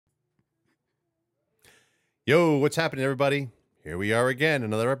Yo, what's happening, everybody? Here we are again,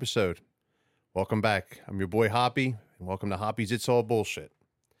 another episode. Welcome back. I'm your boy Hoppy, and welcome to Hoppy's It's All Bullshit.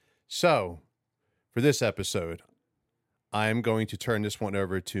 So, for this episode, I am going to turn this one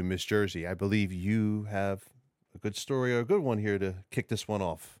over to Miss Jersey. I believe you have a good story or a good one here to kick this one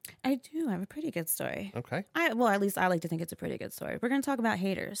off. I do have a pretty good story. Okay. At least I like to think it's a pretty good story. We're going to talk about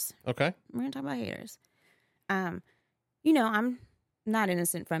haters. Okay. We're going to talk about haters. I'm not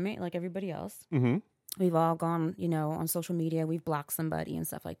innocent from it like everybody else. Mm-hmm. We've all gone, on social media. We've blocked somebody and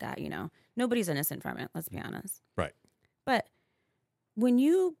stuff like that, Nobody's innocent from it, let's be honest. Right. But when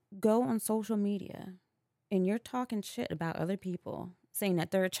you go on social media and you're talking shit about other people, saying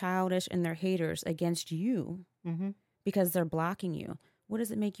that they're childish and they're haters against you because they're blocking you, what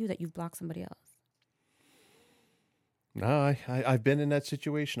does it make you that you've blocked somebody else? No, I've been in that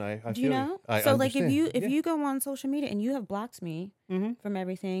situation. I Do you feel know? I So like understand. if you go on social media and you have blocked me from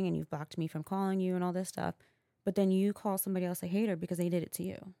everything and you've blocked me from calling you and all this stuff, but then you call somebody else a hater because they did it to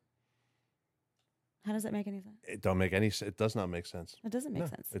you. How does that make any sense? It don't make any. It does not make sense. It doesn't make No,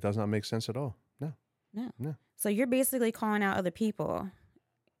 sense. It does not make sense at all. No. No. So you're basically calling out other people,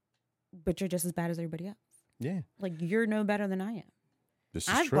 but you're just as bad as everybody else. Yeah. Like you're no better than I am. This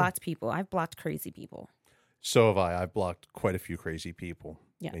is I've true. blocked people. I've blocked crazy people. So have I. I've blocked quite a few crazy people.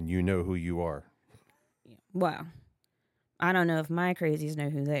 Yeah. And you know who you are. Yeah. Well, I don't know if my crazies know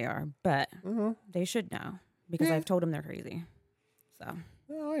who they are, but Mm-hmm. they should know because Yeah. I've told them they're crazy. So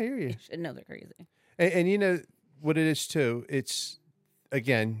Oh, I hear you. they should know they're crazy. And you know what it is, too? It's,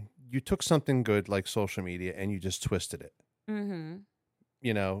 again, you took something good like social media and you just twisted it. Mm-hmm.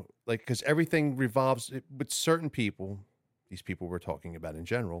 You know, like, because everything revolves with certain people, these people we're talking about in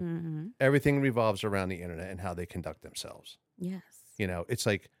general, Mm-hmm. everything revolves around the internet and how they conduct themselves. Yes. You know, it's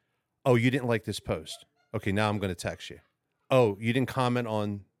like, oh, you didn't like this post. Okay, now I'm going to text you. Oh, you didn't comment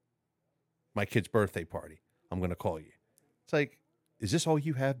on my kid's birthday party. I'm going to call you. It's like, is this all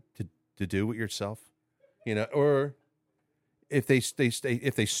you have to do with yourself? You know, or if they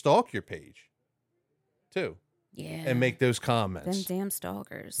stalk your page too Yeah. and make those them comments. damn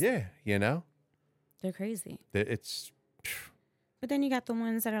stalkers. Yeah, you know, They're crazy. it's But then you got the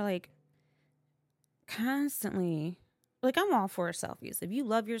ones that are like constantly like I'm all for selfies. If you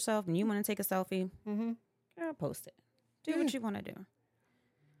love yourself and you want to take a selfie, girl, post it. Do what you want to do.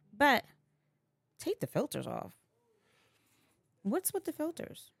 But take the filters off. What's with the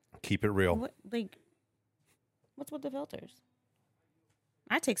filters? keep it real. What's with the filters?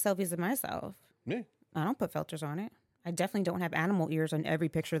 I take selfies of myself. Yeah. I don't put filters on it. I definitely don't have animal ears on every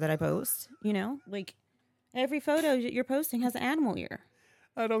picture that I post. Like every photo that you're posting has an animal ear.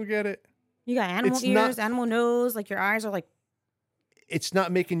 I don't get it. You got animal It's ears, not- animal nose, like your eyes are like, It's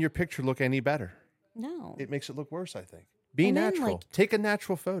not making your picture look any better. no. It makes it look worse, I think. Be And then, natural. like- Take a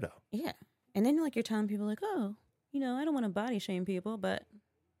natural photo. Yeah. And then like you're telling people like, oh, I don't want to body shame people, but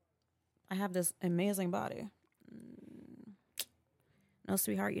I have this amazing body. No,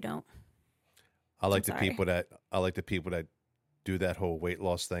 sweetheart, you don't. I like I'm the sorry. people that do that whole weight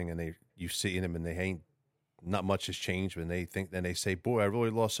loss thing, and you see them and they ain't not much has changed, and they say, "Boy, I really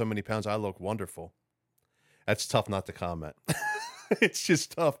lost so many pounds. I look wonderful." That's tough not to comment. It's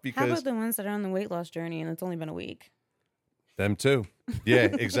just tough How because about the ones that are on the weight loss journey and it's only been a week? them too. Yeah,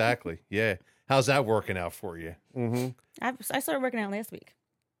 exactly. Yeah, how's that working out for you? Mm-hmm. I started working out last week.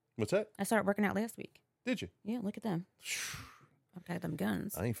 What's that? I started working out last week. Did you? Yeah, look at them. I've got them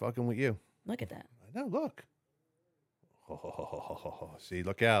guns. I ain't fucking with you. Look at that. I know. Look. See,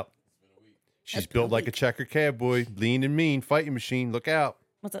 look out. She's It's been a built like a week. checker cowboy, lean and mean, fighting machine. Look out.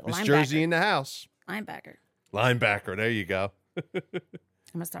 What's it? Miss Linebacker. Jersey in the house. Linebacker. Linebacker. There you go. I'm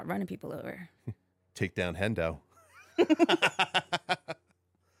gonna start running people over. Take down Hendo. Oh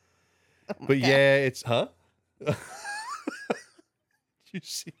But yeah, it's you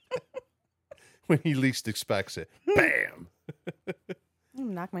see that? When he least expects it. Bam. I'm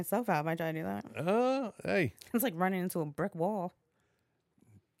gonna knock myself out if I try to do that. Oh, hey. It's like running into a brick wall.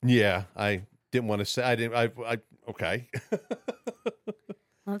 Yeah, I didn't want to say. I didn't. I okay.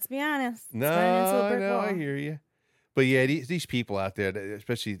 Let's be honest. It's No, running into a I brick know. wall. I hear you. But yeah, these people out there,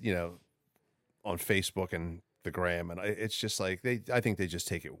 especially on Facebook and the gram, and it's just like I think they just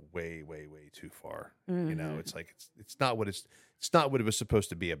take it way, way, way too far. Mhm. It's like it's not what it's not what it was supposed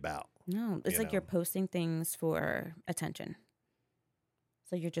to be about. No, it's You like you're know. posting things for attention.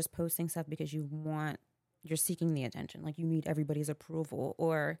 So you're just posting stuff because you're seeking the attention. Like you need everybody's approval,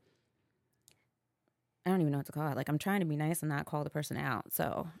 or I don't even know what to call it. Like I'm trying to be nice and not call the person out.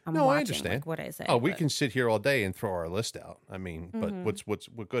 So I'm No, I watching understand. like what I say. Oh, we but- can sit here all day and throw our list out. I mean, but Mhm.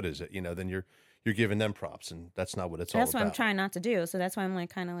 what good is it? Then you're giving them props, and that's not what it's That's all what about. I'm trying not to do. So that's why I'm like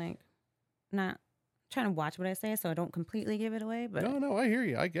kind of like not trying to watch what I say so I don't completely give it away. But No, I hear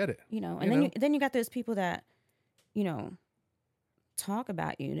you. I get it. And then you got those people that, talk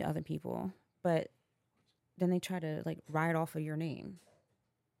about you to other people, but then they try to like ride off of your name.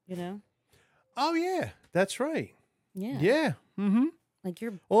 Oh yeah, that's right. Yeah. Yeah. Mm-hmm. Like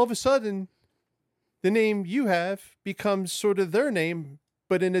you're All of a sudden, the name you have becomes sort of their name,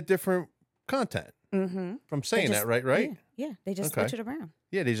 but in a different content. mm-hmm. I'm saying that right? Right? Yeah. They just Okay. switch it around.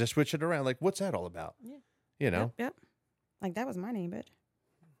 Yeah, they just switch it around. Like, what's that all about? Yeah. Yep. Like that was my name,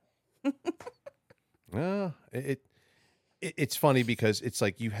 bitch. It's funny because it's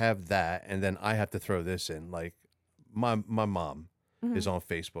like you have that, and then I have to throw this in. Like, my mom is on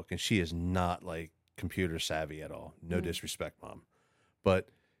Facebook, and she is not like computer savvy at all. No disrespect, Mom. But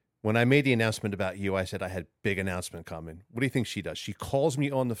when I made the announcement about you, I said I had big announcement coming. What do you think she does? She calls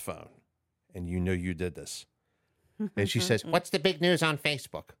me on the phone, and you did this. And she says, "What's the big news on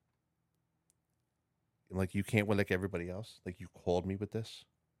Facebook?" I'm like, you can't win like everybody else. Like, you called me with this.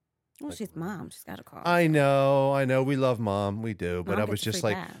 Well, Like, she's Mom. She's got to call. I know. We love Mom. We do. But Mom I was gets a just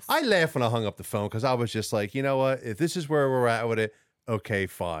free like, pass. I laughed when I hung up the phone because I was just like, you know what? If this is where we're at with it, okay,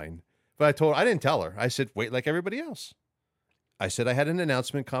 fine. But I didn't tell her. I said, wait like everybody else. I said I had an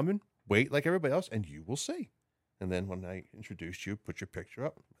announcement coming. Wait like everybody else, and you will see. And then when I introduced you, put your picture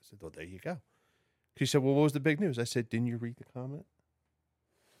up. I said, well, there you go. She said, well, what was the big news? I said, didn't you read the comment?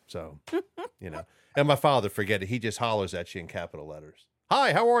 So, And my father, forget it. He just hollers at you in capital letters.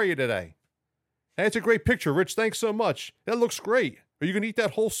 Hi, how are you today? Hey, it's a great picture, Rich. Thanks so much. That looks great. Are you going to eat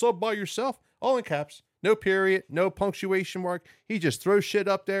that whole sub by yourself? All in caps. No period. No punctuation mark. He just throws shit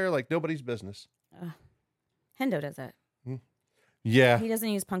up there like nobody's business. Hendo does that. Yeah. He doesn't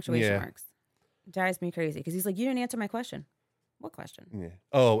use punctuation marks. Drives me crazy because he's like, you didn't answer my question. What question? Yeah.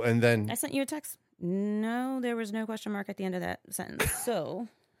 Oh, and then I sent you a text. No, there was no question mark at the end of that sentence. So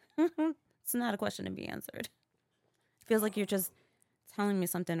it's not a question to be answered. It feels like you're just telling me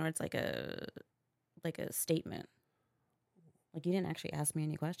something, or it's like a statement. Like you didn't actually ask me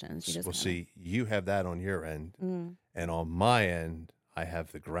any questions. You just see, you have that on your end, and on my end, I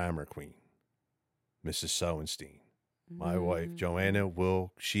have the grammar queen, Mrs. Sowenstein. My wife, Joanna,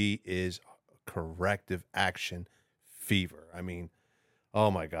 she is corrective action fever. I mean, oh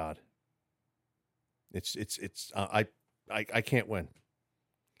my God. I can't win.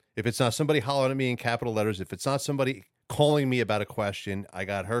 If it's not somebody hollering at me in capital letters, if it's not somebody calling me about a question, I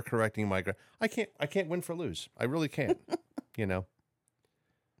got her correcting my, I can't win for lose. I really can't, I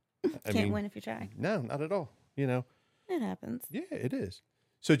Can't win if you try. No, not at all. It happens. Yeah, it is.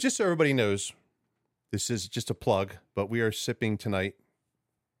 So just so everybody knows, this is just a plug, but we are sipping tonight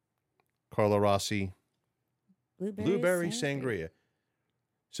Carlo Rossi Blueberry Sangria.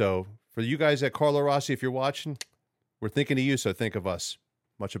 So for you guys at Carlo Rossi, if you're watching, we're thinking of you, so think of us.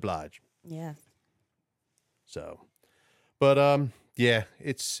 Much obliged. Yeah. So, but yeah,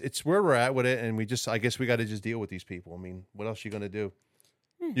 it's where we're at with it, and I guess we got to just deal with these people. I mean, what else are you gonna do?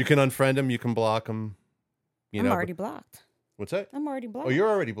 You can unfriend them, you can block them. I'm already blocked. What's that? I'm already blocked. Oh, you're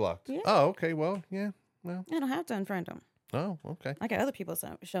already blocked. Yeah. Oh, okay. Well, yeah. Well, I don't have to unfriend them. Oh, okay. I got other people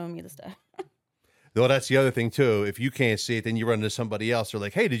showing me the stuff. Well, that's the other thing too. If you can't see it, then you run into somebody else. They're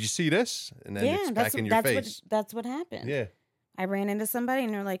like, "Hey, did you see this?" And then it's back in your face. That's what happened. Yeah. I ran into somebody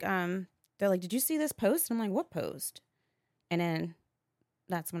and they're like, "Did you see this post?" And I'm like, "What post?" And then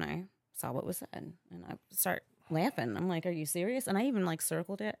that's when I saw what was said, and I start laughing. I'm like, "Are you serious?" And I even like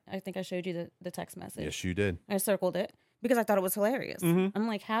circled it. I think I showed you the text message. Yes, you did. I circled it because I thought it was hilarious. I'm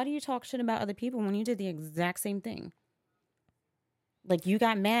like, "How do you talk shit about other people when you did the exact same thing?" Like you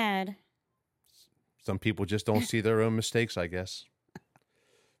got mad. Some people just don't see their own mistakes, I guess.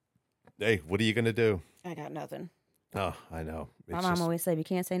 Hey, what are you going to do? I got nothing. Oh, I know. My mom always said, "You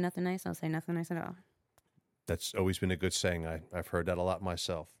can't say nothing nice. Don't say nothing nice at all." That's always been a good saying. I've heard that a lot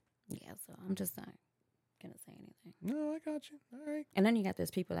myself. Yeah, so I'm just not going to say anything. No, I got you. All right. And then you got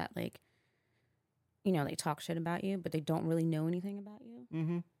those people that like, they talk shit about you, but they don't really know anything about you.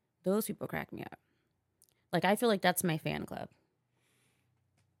 Mm-hmm. Those people crack me up. Like, I feel like that's my fan club.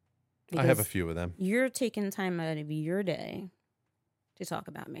 I have a few of them. You're taking time out of your day to talk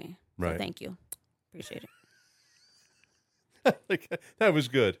about me. Right. So thank you. Appreciate it. That was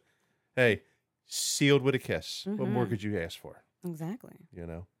good. Hey, sealed with a kiss. Mm-hmm. What more could you ask for? Exactly.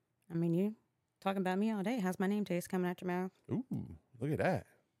 I mean, you talking about me all day. How's my name taste coming out your mouth? Ooh, look at that.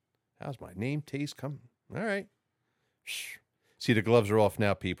 How's my name taste coming? All right. Shh. See, the gloves are off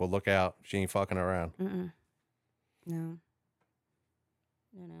now, people. Look out. She ain't fucking around. No.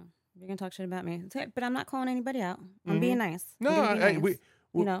 You're going to talk shit about me. But I'm not calling anybody out. I'm being nice. No, we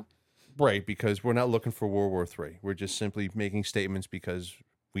right, because we're not looking for World War III. We're just simply making statements because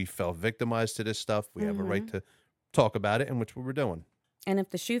We felt victimized to this stuff. We have a right to talk about it, and which we're doing. And if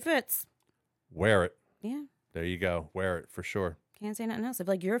the shoe fits, wear it. Yeah. There you go. Wear it for sure. Can't say nothing else. If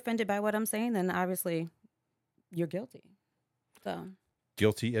like you're offended by what I'm saying, then obviously you're guilty. So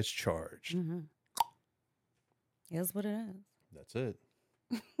guilty as charged. Is what it is. That's it.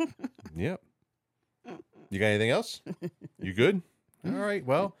 Yep. You got anything else? You good? All right.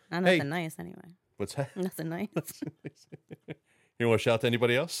 Well, Nothing nice anyway. What's that? Nothing nice. You want to shout to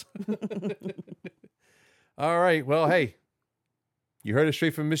anybody else? All right. Well, hey, you heard it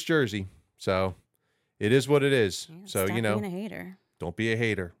straight from Miss Jersey. So it is what it is. Yeah, so, stop being a hater. Don't be a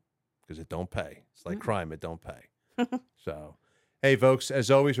hater because it don't pay. It's like crime. It don't pay. So, hey, folks, as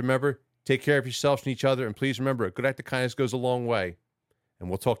always, remember, take care of yourselves and each other. And please remember, a good act of kindness goes a long way. And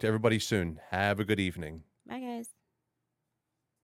we'll talk to everybody soon. Have a good evening. Bye, guys.